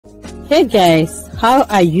Hey guys, how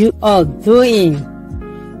are you all doing?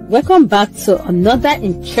 Welcome back to another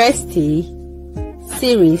interesting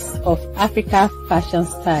series of Africa fashion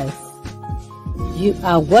styles. You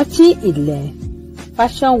are watching Ilen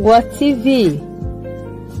Fashion World TV,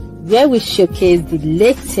 where we showcase the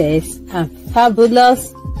latest and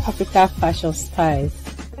fabulous Africa fashion styles.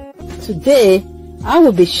 Today, I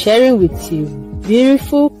will be sharing with you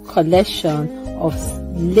beautiful collection of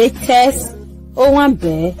latest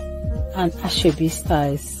Owanbe and Asoebi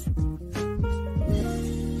styles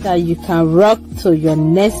that you can rock to your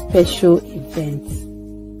next special event.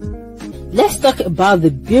 Let's talk about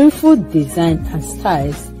the beautiful design and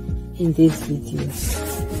styles in this video.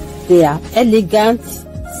 They are elegant,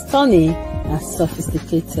 stunning, and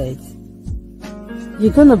sophisticated.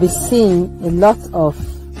 You're going to be seeing a lot of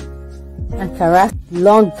Ankara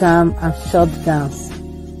long gown and short gowns.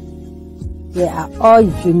 They are all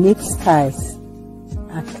unique styles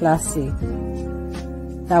and classic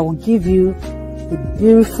that will give you the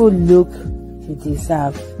beautiful look you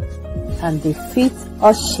deserve, and they fit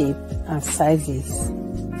all shapes and sizes.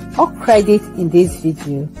 All credit in this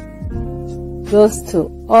video goes to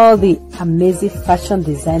all the amazing fashion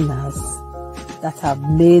designers that have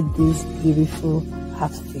made these beautiful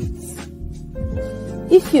outfits.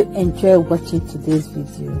 If you enjoy watching today's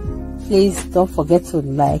video, please don't forget to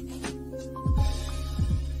like,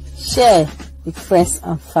 share with friends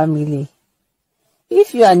and family.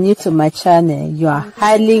 If you are new to my channel, you are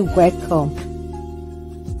highly welcome.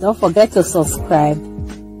 Don't forget to subscribe,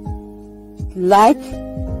 like,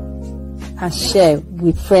 and share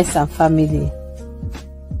with friends and family.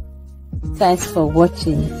 Thanks for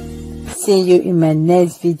watching. See you in my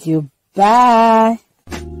next video. Bye.